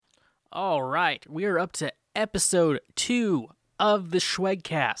All right, we are up to episode 2 of the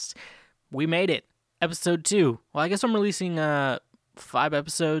Schwegcast. We made it. Episode 2. Well, I guess I'm releasing 5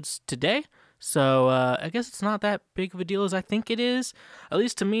 episodes today, so I guess it's not that big of a deal as I think it is. At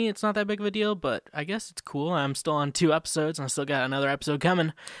least to me, it's not that big of a deal, but I guess it's cool. I'm still on 2 episodes, and I still got another episode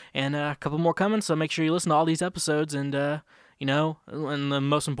coming, and a couple more coming, so make sure you listen to all these episodes, and and the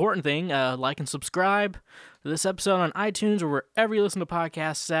most important thing, like and subscribe to this episode on iTunes or wherever you listen to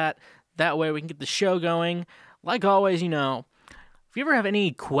podcasts at. That way we can get the show going. Like always, if you ever have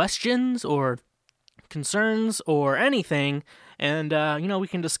any questions or concerns or anything, and, we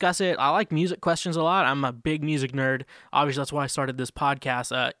can discuss it. I like music questions a lot. I'm a big music nerd. Obviously, that's why I started this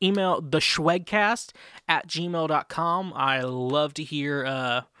podcast. Email theschwegcast@gmail.com. I love to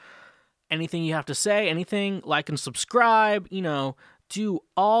hear anything you have to say, anything. Like and subscribe, do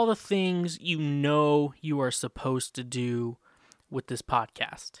all the things you are supposed to do with this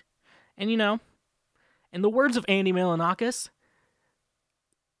podcast. And, in the words of Andy Milonakis,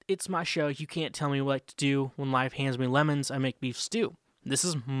 it's my show. You can't tell me what to do. When life hands me lemons, I make beef stew. This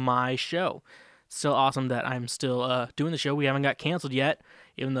is my show. It's still awesome that I'm still doing the show. We haven't got canceled yet,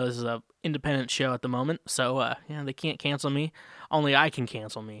 even though this is an independent show at the moment. So, they can't cancel me. Only I can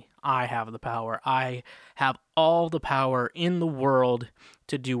cancel me. I have the power. I have all the power in the world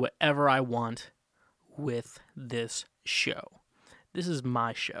to do whatever I want with this show. This is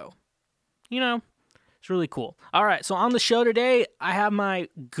my show. It's really cool. All right, so on the show today, I have my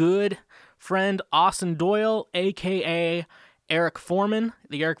good friend Austin Doyle, a.k.a. Eric Foreman,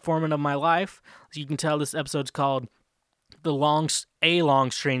 the Eric Foreman of my life. As you can tell, this episode's called A Long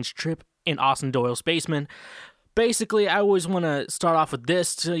Strange Trip in Austin Doyle's Basement. Basically, I always want to start off with this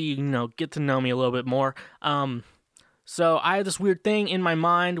so you get to know me a little bit more. So I have this weird thing in my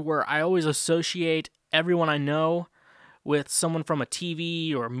mind where I always associate everyone I know with someone from a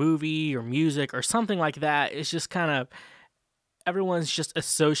TV or movie or music or something like that. It's just kind of, everyone's just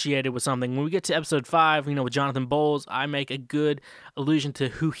associated with something. When we get to episode 5, with Jonathan Bowles, I make a good allusion to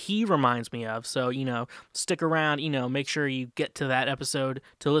who he reminds me of. So, stick around, make sure you get to that episode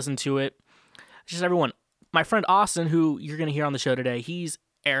to listen to it. It's just everyone. My friend Austin, who you're going to hear on the show today, he's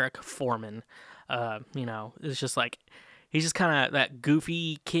Eric Foreman. It's just like, he's just kind of that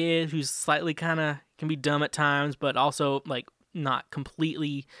goofy kid who's slightly kind of can be dumb at times, but also like not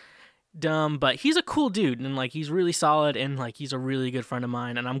completely dumb. But he's a cool dude, and like he's really solid, and like he's a really good friend of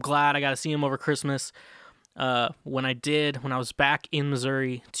mine. And I'm glad I got to see him over Christmas. When I was back in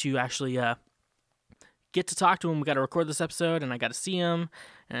Missouri to actually get to talk to him, we got to record this episode, and I got to see him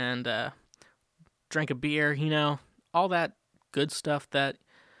and drink a beer. All that good stuff that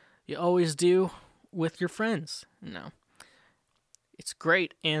you always do with your friends. It's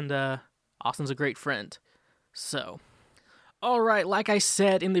great, and Austin's a great friend. So, all right, like I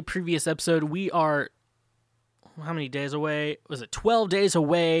said in the previous episode, we are, how many days away? Was it 12 days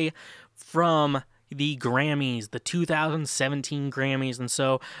away from the Grammys, the 2017 Grammys, and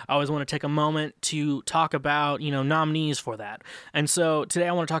so I always want to take a moment to talk about, nominees for that. And so today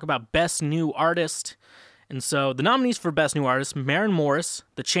I want to talk about Best New Artist. And so the nominees for Best New Artist: Maren Morris,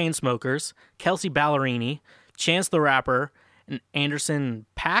 The Chainsmokers, Kelsea Ballerini, Chance the Rapper, and Anderson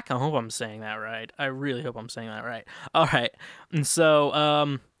 .Paak. I hope I'm saying that right. I really hope I'm saying that right. All right. And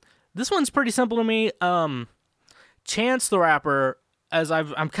so this one's pretty simple to me. Chance the Rapper, as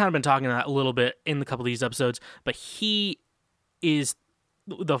I've kind of been talking about a little bit in a couple of these episodes, but he is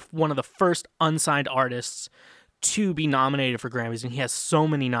one of the first unsigned artists to be nominated for Grammys, and he has so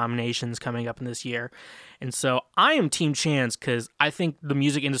many nominations coming up in this year. And so I am Team Chance because I think the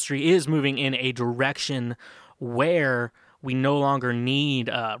music industry is moving in a direction where we no longer need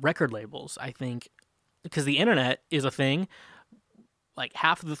record labels. I think because the internet is a thing, like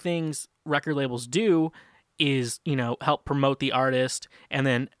half of the things record labels do is, help promote the artist and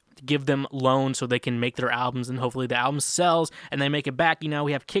then give them loans so they can make their albums, and hopefully the album sells and they make it back.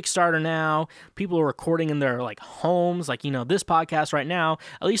 We have Kickstarter now. People are recording in their homes, this podcast right now.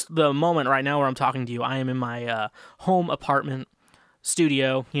 At least the moment right now where I'm talking to you, I am in my home apartment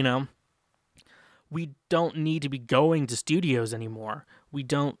studio. We don't need to be going to studios anymore.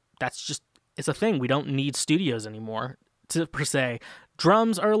 It's a thing. We don't need studios anymore, per se.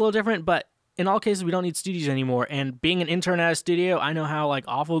 Drums are a little different, but in all cases, we don't need studios anymore. And being an intern at a studio, I know how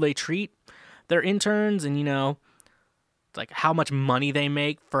awful they treat their interns, and how much money they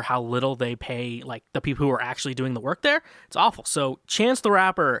make for how little they pay the people who are actually doing the work there. It's awful. So Chance the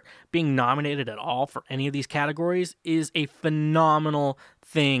Rapper being nominated at all for any of these categories is a phenomenal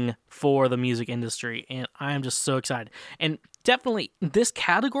thing for the music industry, and I am just so excited. And definitely this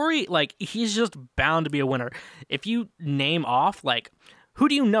category, he's just bound to be a winner. If you name off Who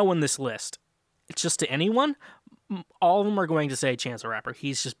do you know in this list? It's just to anyone? All of them are going to say Chance the Rapper.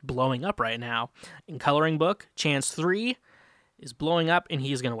 He's just blowing up right now. In Coloring Book, Chance 3 is blowing up, and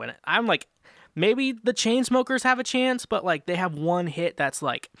he's going to win it. I'm like, maybe the Chainsmokers have a chance, but like they have one hit that's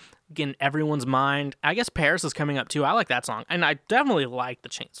like in everyone's mind. I guess Paris is coming up too. I like that song, and I definitely like the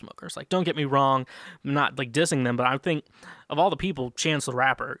Chainsmokers. Like, don't get me wrong, I'm not like dissing them, but I think of all the people, Chance the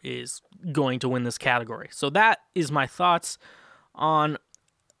Rapper is going to win this category. So that is my thoughts on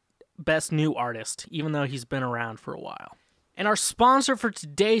Best New Artist, even though he's been around for a while. And our sponsor for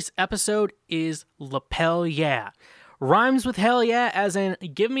today's episode is Lapel Yeah. Rhymes with hell yeah, as in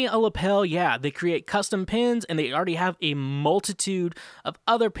give me a lapel yeah. They create custom pins, and they already have a multitude of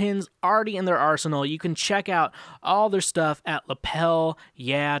other pins already in their arsenal. You can check out all their stuff at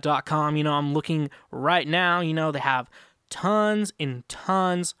lapelyeah.com. You know, I'm looking right now. You know, they have tons and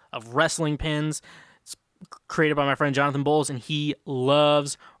tons of wrestling pins. It's created by my friend Jonathan Bowles, and he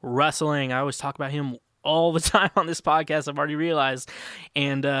loves wrestling. I always talk about him all the time on this podcast, I've already realized.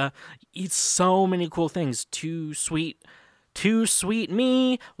 And it's so many cool things. Too Sweet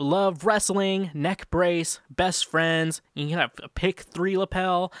Me, Love Wrestling, Neck Brace, Best Friends. You can have a Pick 3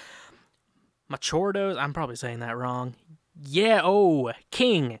 lapel. Machordos, I'm probably saying that wrong. Yeah,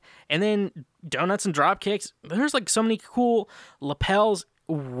 King. And then Donuts and Dropkicks. There's like so many cool lapels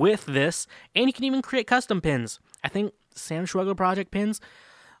with this. And you can even create custom pins. I think Sam Schwegler Project pins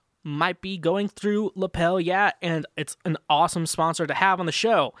might be going through Lapel Yeah, and it's an awesome sponsor to have on the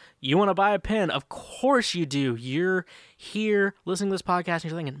show. You want to buy a pin? Of course you do. You're here listening to this podcast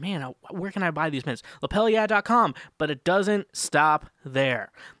and you're thinking, man, where can I buy these pins? LapelYeah.com, but it doesn't stop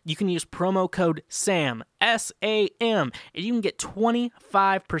there. You can use promo code SAM, S-A-M, and you can get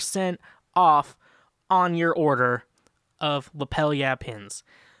 25% off on your order of Lapel Yeah pins.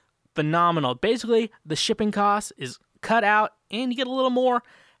 Phenomenal. Basically, the shipping cost is cut out and you get a little more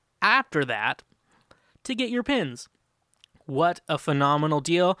after that to get your pins. What a phenomenal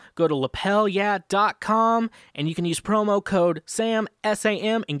deal. Go to lapelyeah.com and you can use promo code SAM,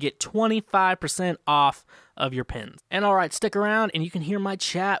 S-A-M, and get 25% off of your pins. And all right, stick around and you can hear my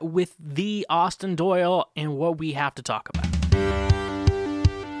chat with the Austin Doyle and what we have to talk about.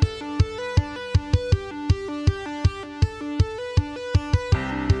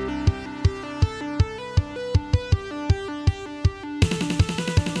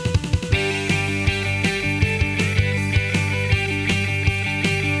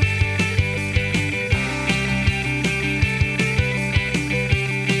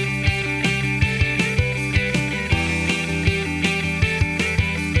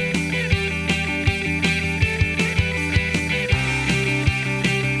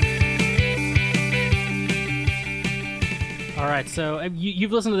 So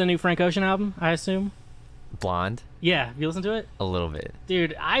you've listened to the new Frank Ocean album, I assume? Blonde? Yeah, have you listened to it? A little bit.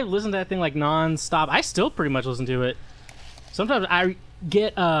 Dude, I listened to that thing like non-stop. I still pretty much listen to it. Sometimes I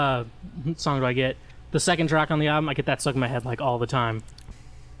get, what song do I get? The second track on the album, I get that stuck in my head like all the time.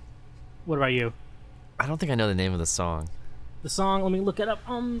 What about you? I don't think I know the name of the song. The song, let me look it up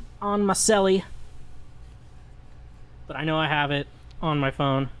on my celly. But I know I have it on my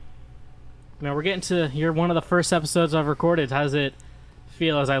phone. Now we're getting to, you're one of the first episodes I've recorded. How does it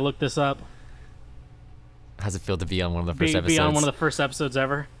feel as I look this up? How's it feel to be on one of the first episodes? Be on one of the first episodes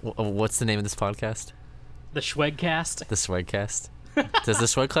ever. What's the name of this podcast? The Schwegcast. The Schwegcast. Does the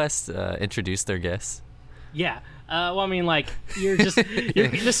Schwegcast introduce their guests? Yeah. Well, I mean, like, this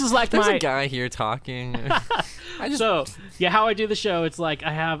is like There's a guy here talking. So, yeah, how I do the show, it's like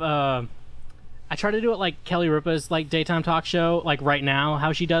I have... I try to do it like Kelly Ripa's like daytime talk show, like right now,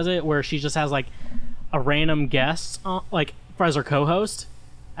 how she does it, where she just has like a random guest, like as her co-host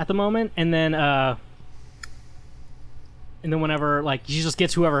at the moment, and then whenever like she just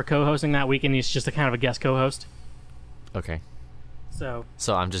gets whoever co-hosting that week, and he's just a kind of a guest co-host. Okay. So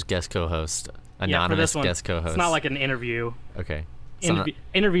I'm just guest co-host, anonymous guest co-host. It's not like an interview. Okay.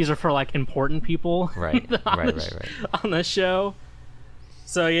 Interviews are for like important people, right? right. On the show.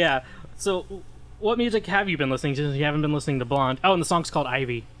 So yeah. So. What music have you been listening to? You haven't been listening to Blonde. Oh, and the song's called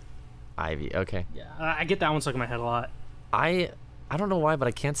Ivy. Ivy, okay. Yeah, I get that one stuck in my head a lot. I don't know why, but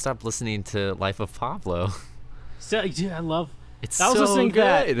I can't stop listening to Life of Pablo. So, dude, I love... It's I was so listening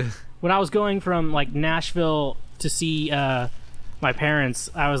good. To that when I was going from like Nashville to see my parents.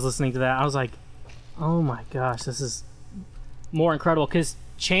 I was listening to that. I was like, oh my gosh, this is more incredible. Because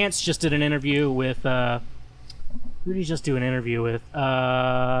Chance just did an interview with... who did he just do an interview with?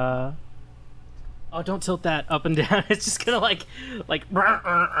 Oh, don't tilt that up and down. It's just gonna like.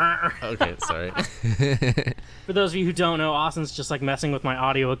 Okay, sorry. For those of you who don't know, Austin's just like messing with my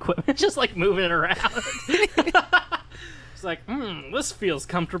audio equipment, just like moving it around. It's like, this feels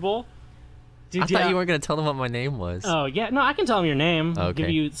comfortable. Dude, I thought you weren't going to tell them what my name was. Oh, yeah. No, I can tell them your name. Okay. Give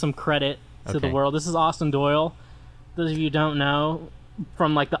you some credit to the Okay. world. This is Austin Doyle. Those of you who don't know,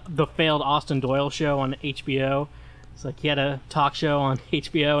 from like the failed Austin Doyle show on HBO. It's like he had a talk show on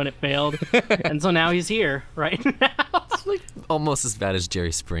HBO and it failed. And so now he's here right now. It's like almost as bad as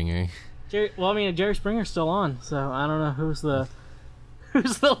Jerry Springer. Jerry Springer's still on, so I don't know who's the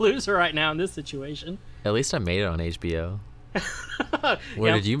loser right now in this situation. At least I made it on HBO. Where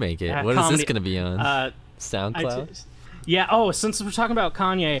Yeah, did you make it? yeah, What is comedy- this going to be on? SoundCloud? Yeah. Oh, since we're talking about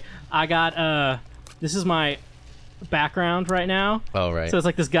Kanye, I got this is my background right now. Oh, right. So it's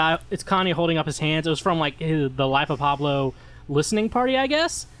like this guy. It's Kanye holding up his hands. It was from like the Life of Pablo listening party, I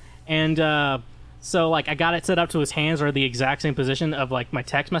guess. And so like I got it set up to his hands are the exact same position of like my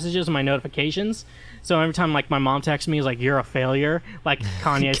text messages and my notifications. So every time like my mom texts me, is like you're a failure. Like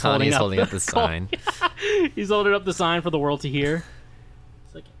Kanye's holding up the sign. He's holding up the sign for the world to hear.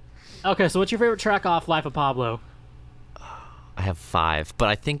 It's like, okay, so what's your favorite track off Life of Pablo? I have 5, but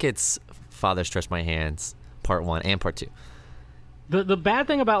I think it's Father Stretch My Hands, part 1 and part 2. The bad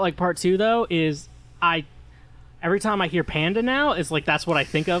thing about like part 2 though is every time I hear Panda now, it's like that's what I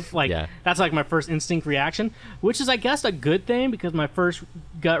think of. Like Yeah. that's like my first instinct reaction, which is I guess a good thing because my first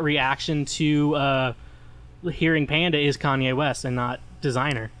gut reaction to hearing Panda is Kanye West and not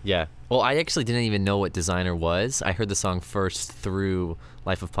Designer. Yeah. Well, I actually didn't even know what Designer was. I heard the song first through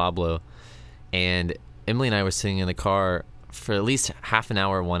Life of Pablo, and Emily and I were sitting in the car for at least half an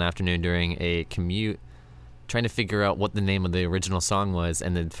hour one afternoon during a commute, trying to figure out what the name of the original song was,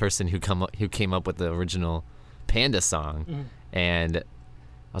 and the person who came up with the original Panda song. And I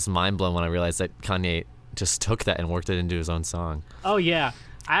was mind blown when I realized that Kanye just took that and worked it into his own song. Oh yeah,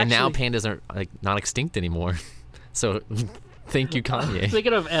 And now pandas are like not extinct anymore. So thank you, Kanye.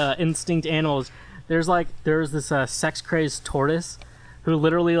 Speaking of instinct animals, there's this sex crazed tortoise who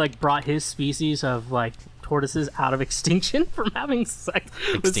literally like brought his species of like tortoises out of extinction from having sex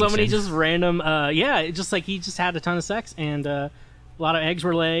with somebody just random. It just like he just had a ton of sex and a lot of eggs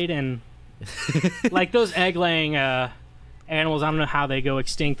were laid and like those egg laying animals. I don't know how they go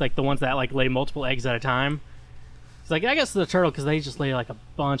extinct. Like the ones that like lay multiple eggs at a time. It's like I guess the turtle because they just lay like a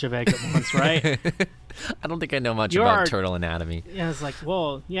bunch of eggs at once, right? I don't think I know much about turtle anatomy. Yeah, it's like,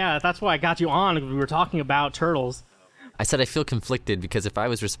 well, yeah, that's why I got you on. We were talking about turtles. I said I feel conflicted because if I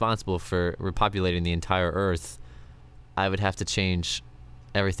was responsible for repopulating the entire Earth, I would have to change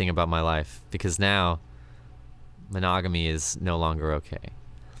everything about my life because now monogamy is no longer okay.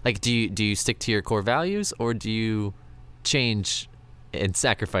 Like, do you stick to your core values or do you change and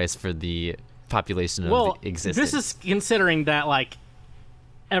sacrifice for the population of existence? This is considering that like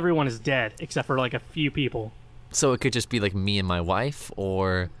everyone is dead except for like a few people. So it could just be like me and my wife,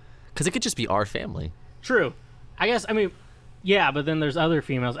 or because it could just be our family. True. I guess, I mean, yeah, but then there's other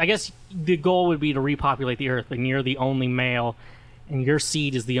females. I guess the goal would be to repopulate the Earth, and you're the only male, and your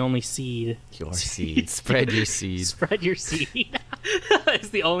seed is the only seed. Your seed. Spread your seed. Spread your seed. It's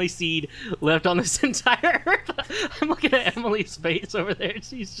the only seed left on this entire Earth. I'm looking at Emily's face over there.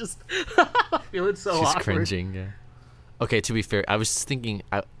 She's just feeling so She's awkward. cringing, yeah. Okay, to be fair, I was thinking,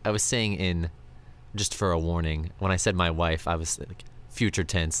 I was saying in, just for a warning, when I said my wife, I was like, future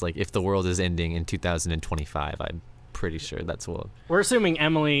tense, like if the world is ending in 2025, I'm pretty sure that's what. We're assuming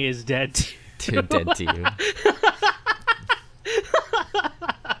Emily is dead too. Dead to you.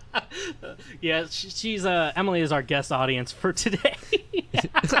 Yeah, she's Emily is our guest audience for today.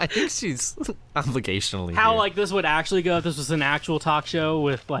 I think she's obligationally How here. like this would actually go if this was an actual talk show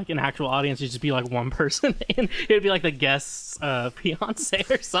with like an actual audience, it'd just be like one person and it'd be like the guest's fiance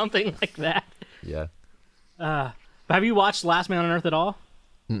or something like that. Yeah. Have you watched Last Man on Earth at all?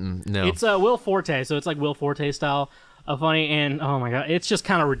 No. It's Will Forte, so it's like Will Forte style of funny, and oh my god, it's just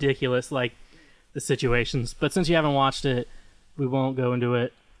kind of ridiculous, like the situations. But since you haven't watched it, we won't go into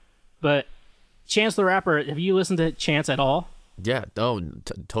it. But Chance the Rapper, have you listened to Chance at all? Yeah. Oh,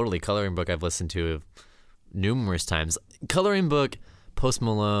 totally. Coloring Book I've listened to numerous times. Coloring Book, Post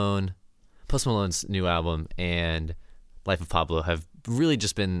Malone's new album, and Life of Pablo have really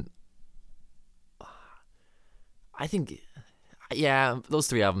just been, I think, yeah, those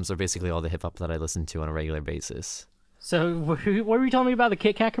 3 albums are basically all the hip-hop that I listen to on a regular basis. So what were you telling me about the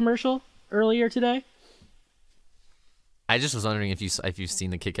Kit Kat commercial earlier today? I just was wondering if you've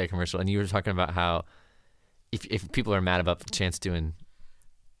seen the Kit Kat commercial, and you were talking about how if people are mad about Chance doing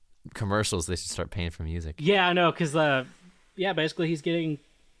commercials, they should start paying for music. Yeah, I know, because basically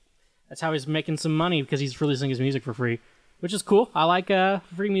that's how he's making some money because he's releasing his music for free, which is cool. I like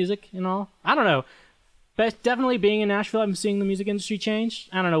free music and all. I don't know, but definitely being in Nashville, I'm seeing the music industry change.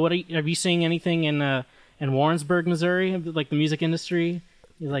 I don't know. Are you seeing anything in in Warrensburg, Missouri, like the music industry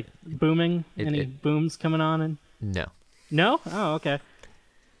is like booming? Any booms coming on? And No. no? Oh, okay.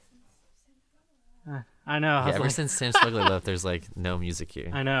 I know. I Yeah, was ever like, since Sam Spugler left, there's like no music here.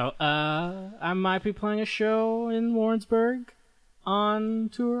 I know. I might be playing a show in Warrensburg on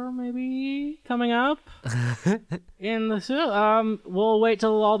tour, maybe coming up. In the we'll wait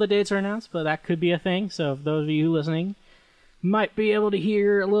till all the dates are announced, but that could be a thing. So if those of you listening might be able to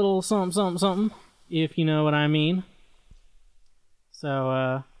hear a little something, if you know what I mean.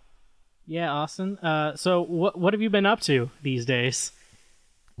 So yeah, Austin. So what have you been up to these days?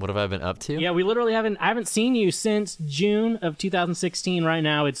 What have I been up to? Yeah, we literally I haven't seen you since June of 2016. Right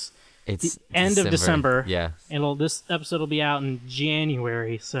now it's It's the end of December. Yeah. And this episode will be out in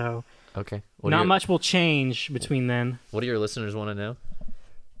January, so Okay. not much will change between then. What do your listeners want to know?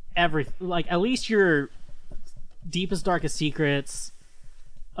 At least your deepest, darkest secrets,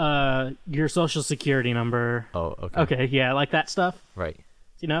 your social security number. Oh, okay. Okay, yeah, like that stuff. Right.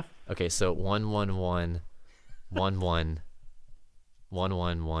 It's enough. Okay, so 111 11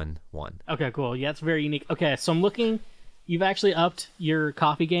 1111. Okay, cool. Yeah, it's very unique. Okay, so I'm looking. You've actually upped your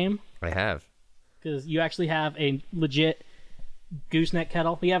coffee game I have. because you actually have a legit gooseneck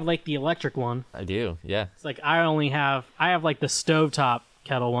kettle. You have like the electric one. I do. Yeah. It's like I have like the stovetop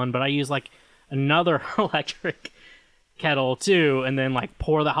kettle one, but I use like another electric kettle too, and then like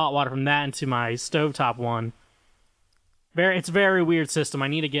pour the hot water from that into my stovetop one. It's a very weird system.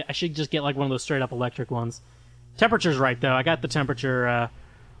 I should just get like one of those straight up electric ones. Temperature's right though. I got the temperature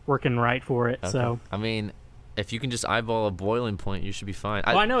working right for it. Okay. So I mean, if you can just eyeball a boiling point, you should be fine.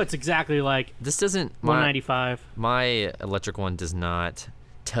 I know it's exactly like This doesn't 195. My electric one does not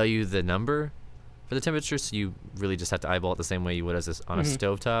tell you the number for the temperature, so you really just have to eyeball it the same way you would as on a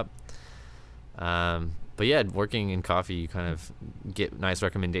stovetop. But yeah, working in coffee, you kind of get nice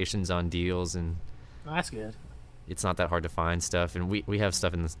recommendations on deals, and Oh, that's good. it's not that hard to find stuff. And we have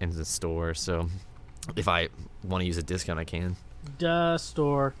stuff in the store, so if I want to use a discount, I can. Duh,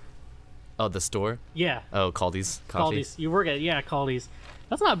 store. Oh, the store? Yeah. Oh, Caldi's Coffee. Caldi's. You work at Caldi's.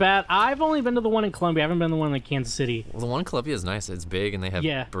 That's not bad. I've only been to the one in Columbia. I haven't been to the one in Kansas City. Well, the one in Columbia is nice. It's big, and they have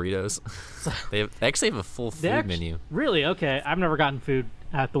burritos. They actually have a full food menu. Really? Okay. I've never gotten food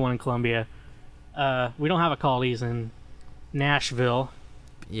at the one in Columbia. We don't have a Caldi's in Nashville.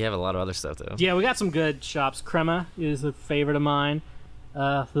 You have a lot of other stuff, though. Yeah, we got some good shops. Crema is a favorite of mine.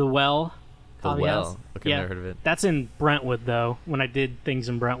 The Well. The Coffee Well. House. Okay, yeah, I've never heard of it. That's in Brentwood, though, when I did things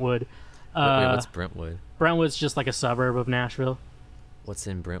in Brentwood. Wait, what's Brentwood? Brentwood's just like a suburb of Nashville. What's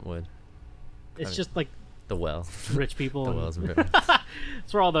in Brentwood? It's just like The Well. rich people. The Well's in Brentwood.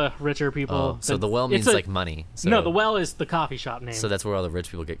 It's where all the richer people. Oh, so the Well means like money. So, No, the Well is the coffee shop name. So that's where all the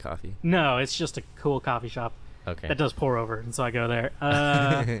rich people get coffee. No, it's just a cool coffee shop Okay. that does pour over, and so I go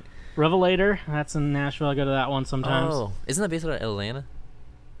there. Revelator, that's in Nashville. I go to that one sometimes. Oh, isn't that based out of Atlanta?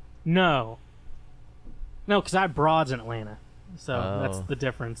 No, because I have broads in Atlanta, so that's Oh. the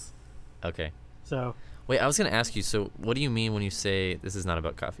difference. Okay. So Wait, I was going to ask you, so what do you mean when you say, this is not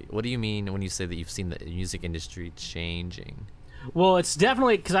about coffee, what do you mean when you say that you've seen the music industry changing? well, it's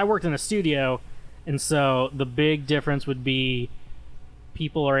definitely because I worked in a studio, and so the big difference would be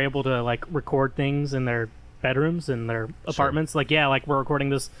people are able to like record things in their bedrooms and their apartments. Like we're recording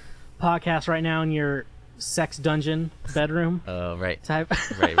this podcast right now in your sex dungeon bedroom Oh, right. type.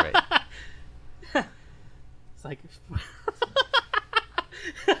 Right. It's like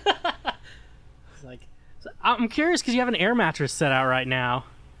it's like so I'm curious because you have an air mattress set out right now.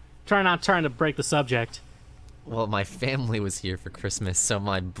 Not trying to break the subject. Well, my family was here for Christmas, so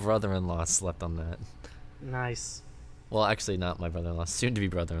my brother-in-law slept on that. Nice. Well, actually, not my brother-in-law, soon-to-be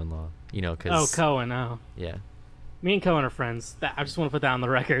brother-in-law. You know, Oh, because... Cohen. Oh, Yeah. me and Cohen are friends. I just want to put that on the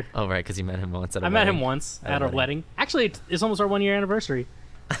record. Oh, right, because you met him once at a I wedding. met him once at a wedding. Actually, it's almost our 1 year anniversary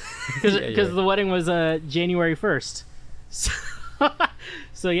because Yeah, the wedding was January 1st.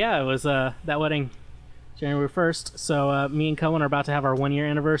 So yeah, it was that wedding January 1st. So me and Cohen are about to have our 1 year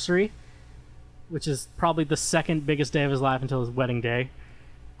anniversary, which is probably the second biggest day of his life until his wedding day.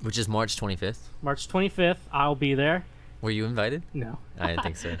 Which is March 25th. March 25th, I'll be there. Were you invited? No. I didn't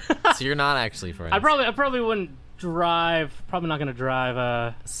think so. So you're not actually friends. I probably wouldn't drive. Probably not going to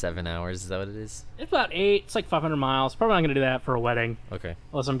drive. 7 hours, is that what it is? It's about 8. It's like 500 miles. Probably not going to do that for a wedding. Okay.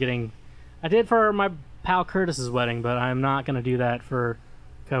 Unless I'm getting... I did for my pal Curtis's wedding, but I'm not going to do that for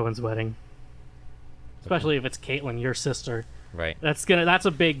Cohen's wedding. Especially if it's Caitlin, your sister. Right. That's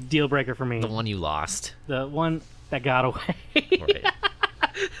a big deal breaker for me. The one you lost. The one that got away. Right.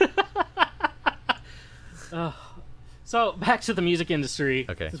 So back to the music industry.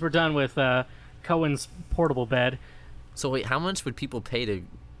 Okay. Since we're done with Cohen's portable bed. So wait, how much would people pay to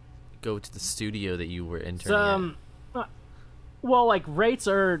go to the studio that you were interning So, well, like rates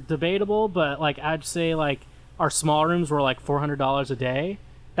are debatable, but like I'd say like our small rooms were like $400 a day.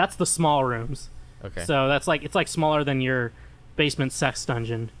 That's the small rooms. at? Okay. So that's like it's like smaller than your basement sex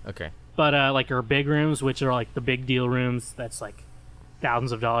dungeon. Okay. But like your big rooms, which are like the big deal rooms, that's like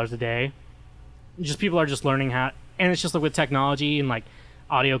thousands of dollars a day. Just people are just learning how, and it's just like with technology and like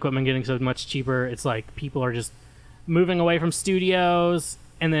audio equipment getting so much cheaper, it's like people are just moving away from studios,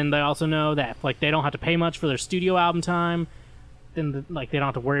 and then they also know that like they don't have to pay much for their studio album time. Then like they don't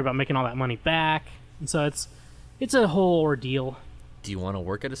have to worry about making all that money back, and so it's a whole ordeal. Do you want to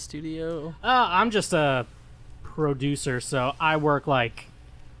work at a studio? I'm just a producer, so I work like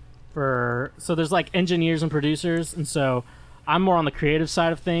so there's like engineers and producers, and so I'm more on the creative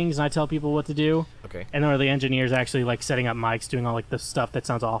side of things, and I tell people what to do. Okay. And then the engineers actually like setting up mics, doing all like the stuff that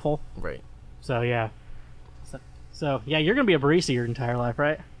sounds awful. Right. So yeah. So yeah, you're gonna be a barista your entire life,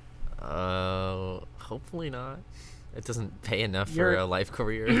 right? Hopefully not. It doesn't pay enough for You're- a life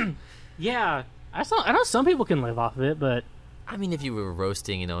career. Yeah. I know some people can live off of it, but I mean, if you were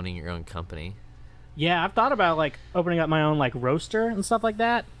roasting and owning your own company. yeah, I've thought about like opening up my own like roaster and stuff like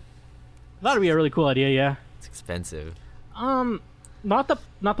that. I thought it'd be a really cool idea, yeah. It's expensive. Not the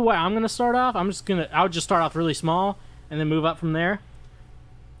way I'm gonna start off. I would just start off really small and then move up from there.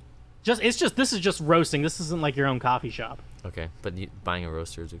 This is just roasting. This isn't like your own coffee shop. Okay, but buying a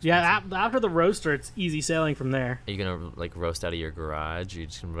roaster is expensive. Yeah, after the roaster, it's easy sailing from there. Are you gonna like roast out of your garage? Or you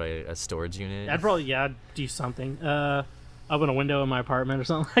just gonna buy a storage unit? I'd do something. Open a window in my apartment or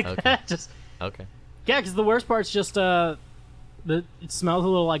something like Okay. that. Just Okay. yeah, because the worst part's just it smells a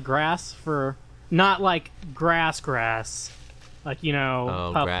little like grass not like grass, like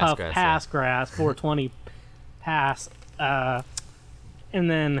puff grass, pass grass 420 pass. And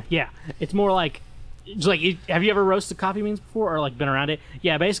then yeah, it's more like. Just like, have you ever roasted coffee beans before, or like been around it?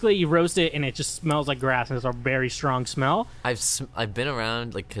 Yeah, basically you roast it and it just smells like grass, and it's a very strong smell. I've been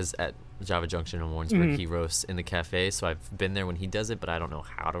around like because at Java Junction in Warrensburg he roasts in the cafe, so I've been there when he does it, but I don't know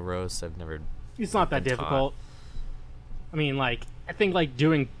how to roast. I've never. It's not that been difficult. I mean, like I think like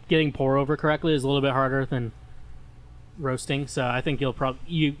getting pour over correctly is a little bit harder than roasting. So I think you'll probably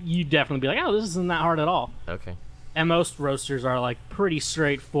you definitely be like, oh, this isn't that hard at all. Okay. And most roasters are like pretty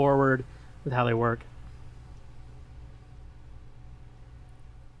straightforward with how they work.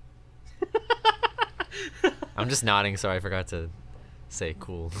 I'm just nodding, so I forgot to say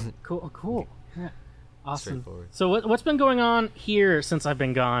cool. Cool. Yeah. Awesome. Straightforward. So what's been going on here since I've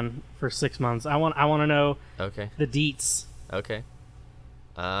been gone for 6 months? I want to know Okay. the deets. Okay.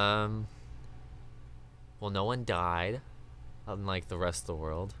 Well, no one died, unlike the rest of the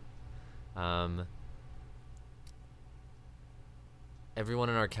world. Everyone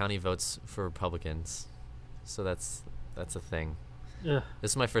in our county votes for Republicans, so that's a thing. Ugh.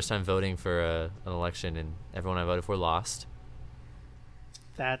 This is my first time voting for an election, and everyone I voted for lost.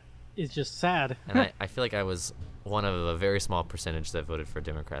 That is just sad. And I feel like I was one of a very small percentage that voted for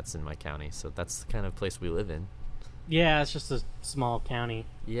Democrats in my county, so that's the kind of place we live in. Yeah, it's just a small county.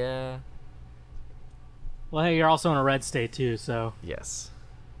 Yeah. Well, hey, you're also in a red state too, so Yes.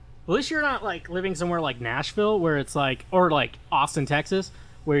 at least you're not like living somewhere like Nashville, where it's like, or like Austin, Texas,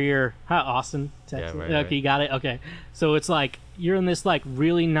 where you're Austin, Texas. right, Okay, right. you got it. Okay, so it's like you're in this like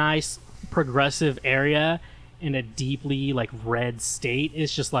really nice progressive area in a deeply like red state.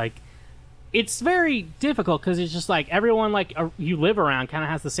 It's just like it's very difficult because it's just like everyone like you live around kind of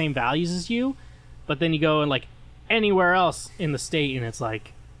has the same values as you, but then you go and like anywhere else in the state and it's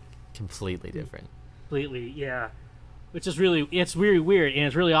like Completely different. completely which is really weird, and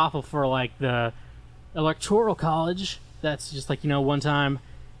it's really awful for like the electoral college that's just like one time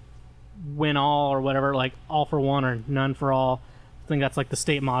win all or whatever, like all for one or none for all. I think that's like the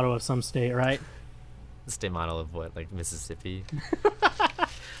state motto of some state, right? The state model of what, like Mississippi?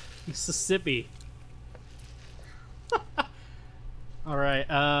 Mississippi. All right,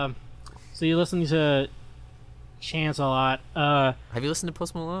 so you listen to Chance a lot. Have you listened to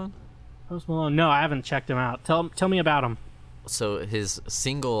Post Malone? Post Malone? No, I haven't checked him out. Tell me about him. So his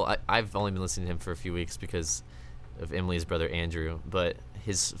single, I've only been listening to him for a few weeks because of Emily's brother Andrew, but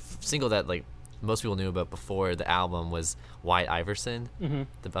his single that like most people knew about before the album was White Iverson,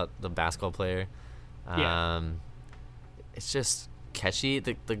 about the basketball player. Yeah. It's just catchy.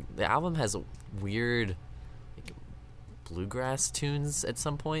 The album has weird like, bluegrass tunes at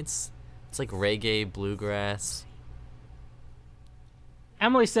some points. It's like reggae bluegrass.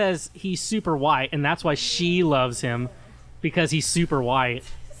 Emily says he's super white, and that's why she loves him, because he's super white.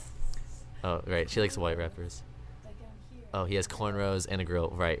 Oh, right. She likes white rappers. Oh, he has cornrows and a grill.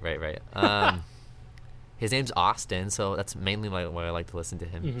 Right. His name's Austin, so that's mainly why I like to listen to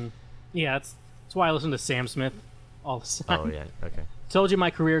him. Yeah, that's why I listen to Sam Smith all the time. Oh yeah, okay. Told you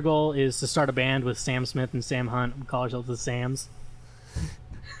my career goal is to start a band with Sam Smith and Sam Hunt. We call ourselves the Sams.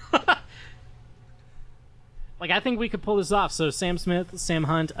 Like, I think we could pull this off. So Sam Smith, Sam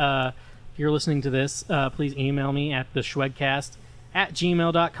Hunt, if you're listening to this, please email me at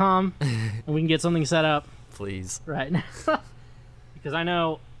theshwedcast@gmail.com and we can get something set up Please. right now. Because I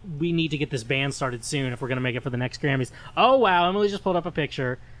know we need to get this band started soon if we're going to make it for the next Grammys. Oh, wow. Emily just pulled up a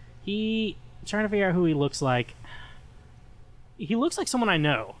picture. I'm trying to figure out who he looks like. He looks like someone I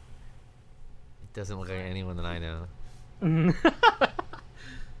know. It doesn't look like anyone that I know.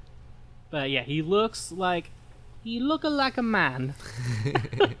 But yeah, he looks like a man.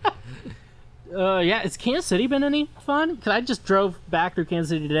 Yeah, has Kansas City been any fun? Because I just drove back through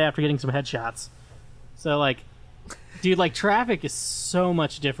Kansas City today after getting some headshots. So, like, dude, like, traffic is so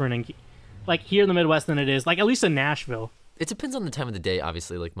much different like, here in the Midwest than it is, like, at least in Nashville. It depends on the time of the day,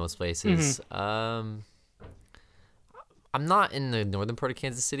 obviously, like most places. I'm not in the northern part of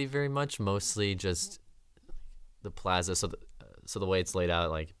Kansas City very much, mostly just the plaza. So the way it's laid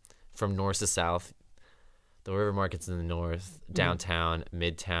out, like, from north to south, the River Market's in the north, downtown,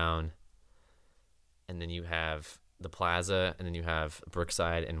 midtown, and then you have the plaza, and then you have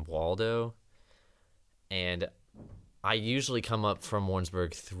Brookside and Waldo. And I usually come up from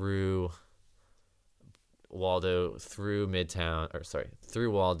Warrensburg through Waldo, through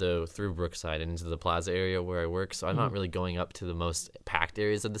through Waldo, through Brookside, and into the plaza area where I work. So I'm not really going up to the most packed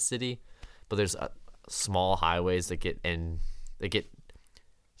areas of the city, but there's small highways that get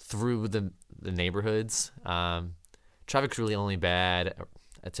through the neighborhoods. Traffic's really only bad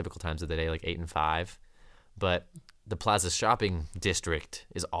at typical times of the day, like 8 and 5, but the Plaza shopping district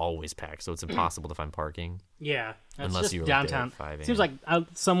is always packed, so it's impossible to find parking. Yeah, unless just you were downtown. There at 5 a.m. Seems like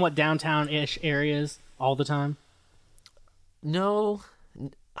somewhat downtown-ish areas all the time. No,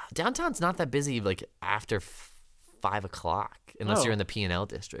 downtown's not that busy. Like after 5 o'clock, unless you're in the P&L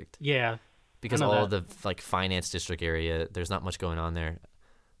district. Yeah, because all the like finance district area, there's not much going on there.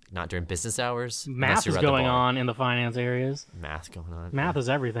 Not during business hours. Math is going on in the finance areas. Math going on. Math is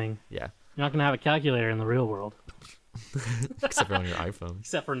everything. Yeah. You're not going to have a calculator in the real world. Except for on your iPhone.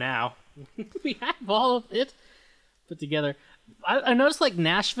 Except for now. We have all of it put together. I noticed, like,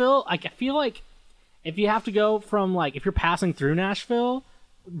 Nashville, like, I feel like if you have to go from, like, if you're passing through Nashville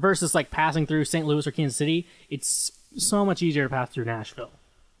versus, like, passing through St. Louis or Kansas City, it's so much easier to pass through Nashville.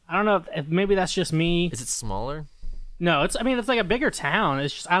 I don't know if maybe that's just me. Is it smaller? No, it's like a bigger town.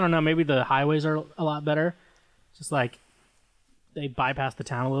 It's just, I don't know, maybe the highways are a lot better. Just like they bypass the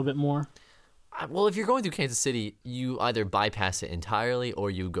town a little bit more. Well, if you're going through Kansas City, you either bypass it entirely or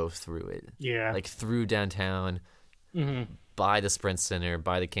you go through it. Yeah. Like through downtown, by the Sprint Center,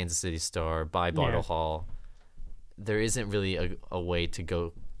 by the Kansas City Star, by Bartle Hall. There isn't really a way to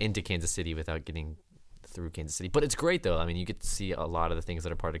go into Kansas City without getting through Kansas City. But it's great, though. I mean, you get to see a lot of the things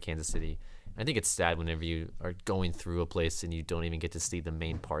that are part of Kansas City. I think it's sad whenever you are going through a place and you don't even get to see the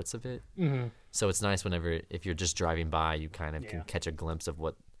main parts of it. Mm-hmm. So it's nice if you're just driving by, you kind of can catch a glimpse of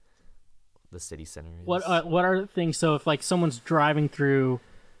what the city center is. What are things? So if like someone's driving through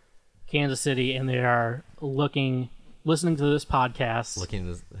Kansas City and they are listening to this podcast,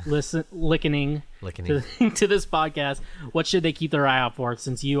 listening to this podcast, what should they keep their eye out for?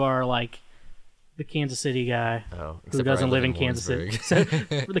 Since you are like the Kansas City guy who doesn't live in Kansas City. So,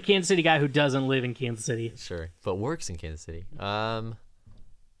 for the Kansas City guy who doesn't live in Kansas City. Sure, but works in Kansas City.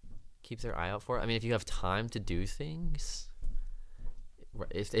 Keep their eye out for it. I mean, if you have time to do things,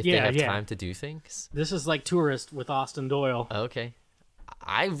 if they have time to do things. This is like Tourist with Austin Doyle. Okay.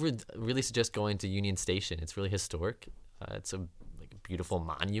 I would really suggest going to Union Station. It's really historic. It's a beautiful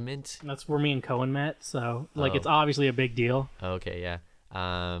monument. That's where me and Cohen met, so it's obviously a big deal. Okay, yeah.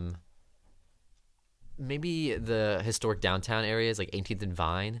 Maybe the historic downtown areas like 18th and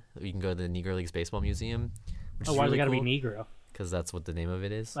Vine. You can go to the Negro Leagues Baseball Museum. Why does it got to be Negro? Because that's what the name of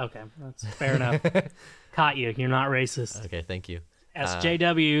it is. Okay, that's fair enough. Caught you. You're not racist. Okay, thank you.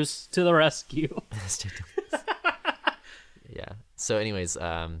 SJWs to the rescue. SJWs. Yeah. So anyways,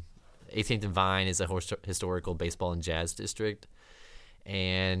 18th and Vine is a historical baseball and jazz district.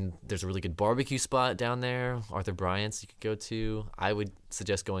 And there's a really good barbecue spot down there, Arthur Bryant's you could go to. I would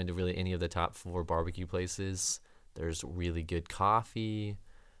suggest going to really any of the top 4 barbecue places. There's really good coffee.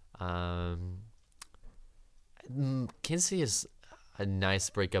 Kansas City is a nice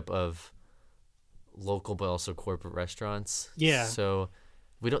breakup of local but also corporate restaurants. Yeah. So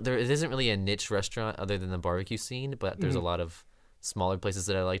it isn't really a niche restaurant other than the barbecue scene, but there's a lot of smaller places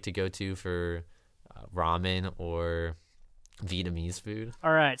that I like to go to for ramen or Vietnamese food.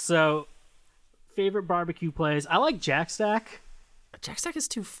 All right, so favorite barbecue place. I like Jack Stack. Jack Stack is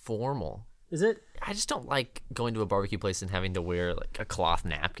too formal. Is it? I just don't like going to a barbecue place and having to wear like a cloth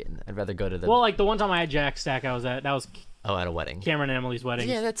napkin. I'd rather go to the Well, like the one time I had Jack Stack, I was at that was at a wedding. Cameron and Emily's wedding.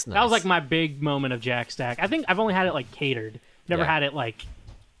 Yeah, that's That was nice. like my big moment of Jack Stack. I think I've only had it like catered. Never Yeah. had it like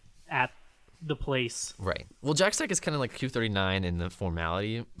at the place. Right. Well, Jack Stack is kind of like Q39 in the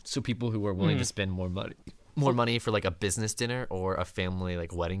formality. So people who are willing to spend more money for like a business dinner or a family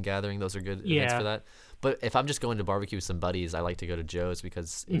like wedding gathering, those are good events Yeah. for that. But if I'm just going to barbecue with some buddies, I like to go to Joe's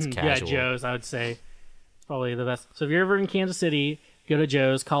because it's casual. Yeah, Joe's, I would say, it's probably the best. So if you're ever in Kansas City, go to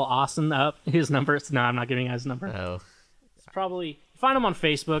Joe's, call Austin up. His number. No, I'm not giving you his number. Oh, It's probably find him on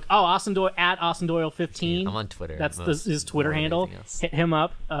Facebook. Oh, Austin Doyle at Austin Doyle 15. I'm on Twitter. That's most- his Twitter more than handle. anything else. Hit him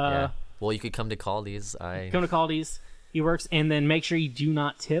up. Yeah. Well, you could come to Caldi's. Come to Caldi's. He works, and then make sure you do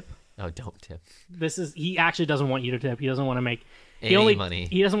not tip. Oh, don't tip. He actually doesn't want you to tip. He doesn't want to make Any money.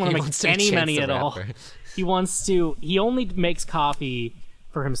 He doesn't want to wants make to be any Chance money the at all. Rapper. He only makes coffee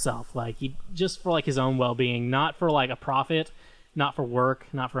for himself, like just for like his own well-being, not for like a profit, not for work,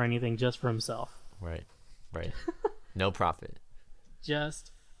 not for anything, just for himself. Right. No profit.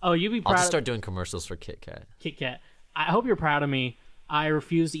 You'd be proud I'll just of start doing commercials for Kit Kat. Kit Kat. I hope you're proud of me. I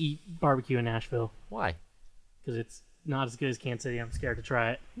refuse to eat barbecue in Nashville Why? because it's not as good as Kansas City. I'm scared to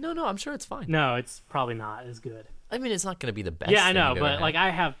try it. No, I'm sure it's fine. No, it's probably not as good. I mean, it's not going to be the best. Yeah, I thing know, you've ever but had. like I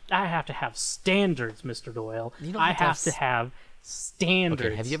have to have standards, Mr. Doyle. You don't I have have to to have standards.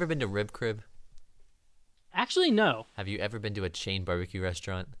 Okay, have you ever been to Rib Crib? Actually, no. Have you ever been to a chain barbecue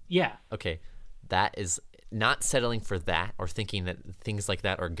restaurant? Yeah. Okay, that is not settling for that or thinking that things like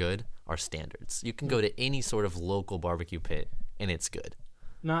that are good are standards. You can go to any sort of local barbecue pit and it's good.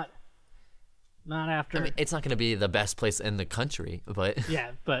 Not after. I mean, it's not going to be the best place in the country, but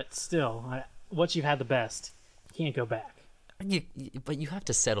Yeah, but still, once you've had the best, you can't go back. but you have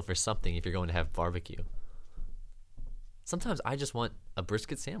to settle for something if you're going to have barbecue. Sometimes I just want a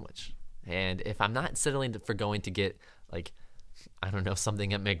brisket sandwich. And if I'm not settling for going to get, like, I don't know,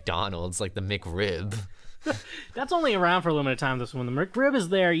 something at McDonald's, like the McRib. That's only around for a limited time. This one, the McRib is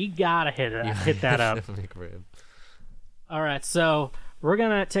there. You gotta hit that up. McRib. All right, so we're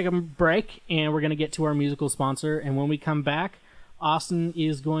gonna take a break and we're gonna get to our musical sponsor. And when we come back, Austin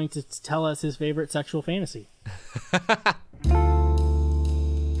is going to tell us his favorite sexual fantasy.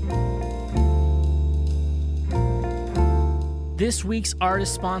 This week's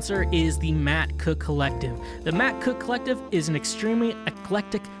artist sponsor is the Matt Cook Collective. The Matt Cook Collective is an extremely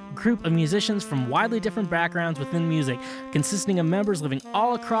eclectic group of musicians from widely different backgrounds within music, consisting of members living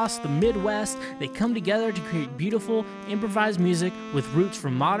all across the Midwest. They come together to create beautiful, improvised music with roots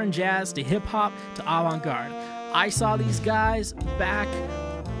from modern jazz to hip-hop to avant-garde. I saw these guys back,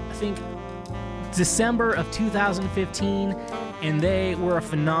 I think, December of 2015, and they were a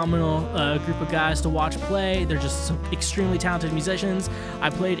phenomenal group of guys to watch play. They're just some extremely talented musicians. I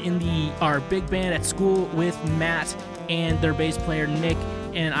played in our big band at school with Matt and their bass player Nick,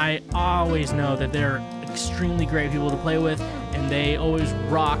 and I always know that they're extremely great people to play with, and they always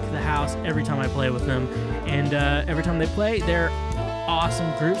rock the house every time I play with them. And every time they play, they're awesome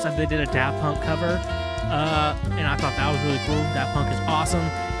groups. They did a Daft Punk cover, and I thought that was really cool. Daft Punk is awesome.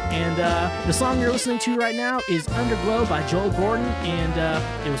 And the song you're listening to right now is Underglow by Joel Gordon,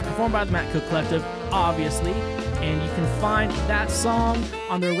 and it was performed by the Matt Cook Collective, obviously. And you can find that song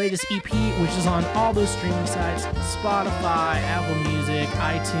on their latest EP, which is on all those streaming sites, Spotify, Apple Music,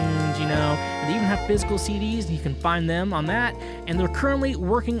 iTunes, They even have physical CDs. You can find them on that. And they're currently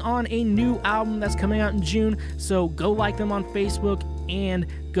working on a new album that's coming out in June, so go like them on Facebook and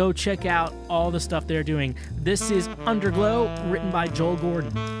go check out all the stuff they're doing. This is Underglow, written by Joel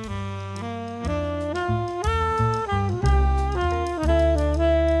Gordon.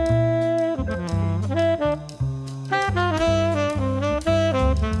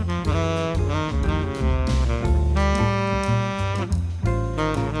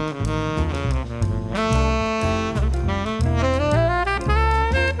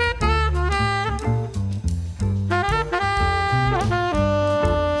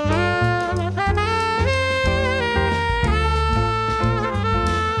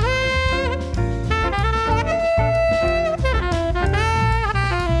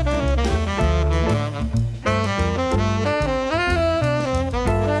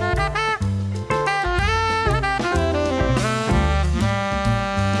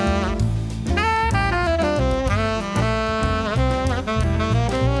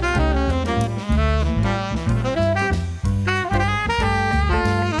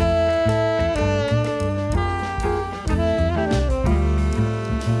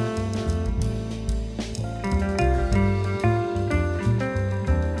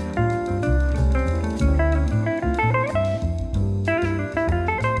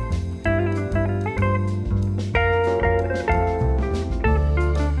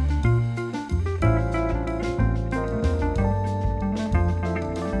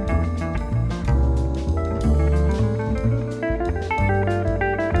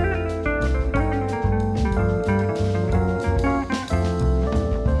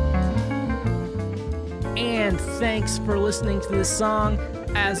 And thanks for listening to this song.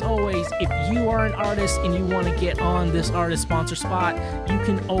 As always, if you are an artist and you want to get on this artist sponsor spot, you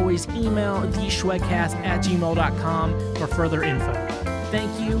can always email theshwegcast@gmail.com for further info.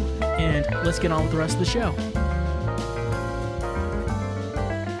 Thank you, and let's get on with the rest of the show.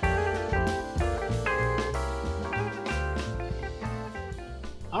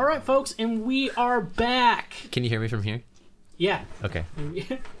 All right, folks, and we are back. Can you hear me from here? Yeah. Okay.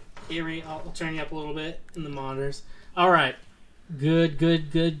 Erie, I'll turn you up a little bit in the monitors. All right. Good.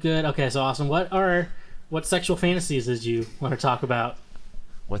 Okay, so awesome. What sexual fantasies did you want to talk about?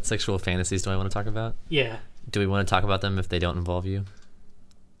 What sexual fantasies do I want to talk about? Yeah. Do we want to talk about them if they don't involve you?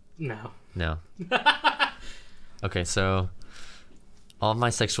 No. Okay, so all of my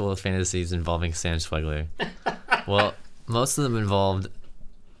sexual fantasies involving Sam Schwegler. Well, most of them involved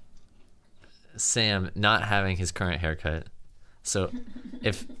Sam not having his current haircut. So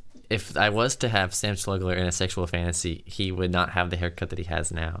if I was to have Sam Schwegler in a sexual fantasy, he would not have the haircut that he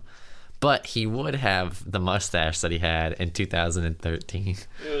has now. But he would have the mustache that he had in 2013.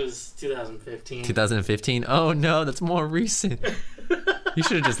 It was 2015. 2015? Oh no, that's more recent. You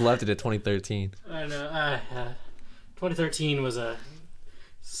should have just left it at 2013. I know. 2013 was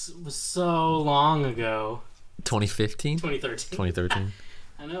so long ago. 2015? 2013. 2013.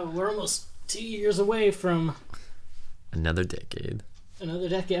 I know. We're almost 2 years away from Another decade. another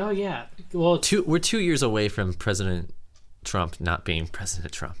decade. Oh yeah. Well, We're 2 years away from President Trump not being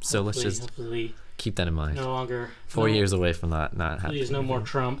President Trump. So let's just hopefully keep that in mind. no longer 4 years away from that not happening. Please, no more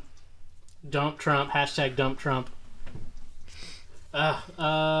Trump. Dump Trump. # dump Trump.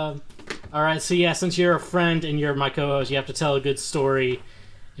 All right. So yeah, since you're a friend and you're my co-host, you have to tell a good story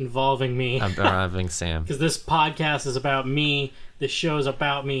involving me. I'm having Sam. Because this podcast is about me. This show is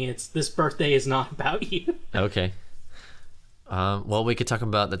about me. This birthday is not about you. Okay. Well, we could talk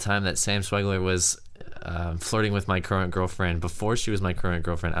about the time that Sam Schwegler was flirting with my current girlfriend before she was my current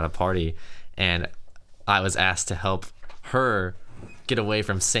girlfriend at a party, and I was asked to help her get away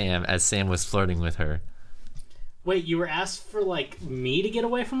from Sam as Sam was flirting with her. Wait, you were asked for me to get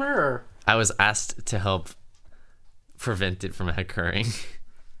away from her, or I was asked to help prevent it from occurring.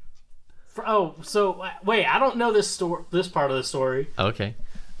 So wait, I don't know this part of the story. Okay.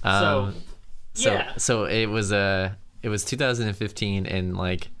 Yeah. So it was 2015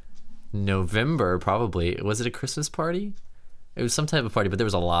 in November probably. Was it a Christmas party? It was some type of party, but there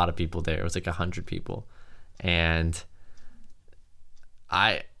was a lot of people there. It was 100 people, and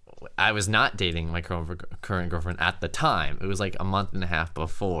I was not dating my current girlfriend at the time. It was a month and a half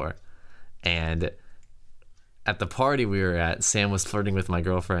before, and at the party we were at, Sam was flirting with my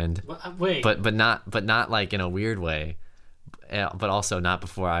girlfriend. Wait, but not in a weird way, but also not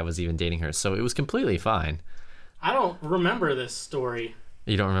before I was even dating her. So it was completely fine. I don't remember this story.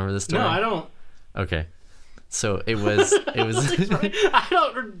 You don't remember this story? No, I don't. Okay, so it was.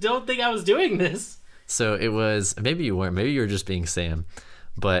 I don't think I was doing this. So it was. Maybe you weren't. Maybe you were just being Sam.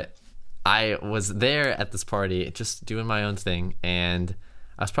 But I was there at this party, just doing my own thing, and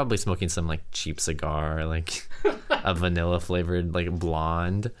I was probably smoking some cheap cigar, a vanilla flavored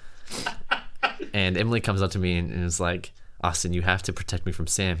blonde. And Emily comes up to me and is like, "Austin, you have to protect me from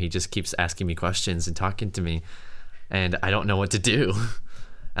Sam. He just keeps asking me questions and talking to me, and I don't know what to do."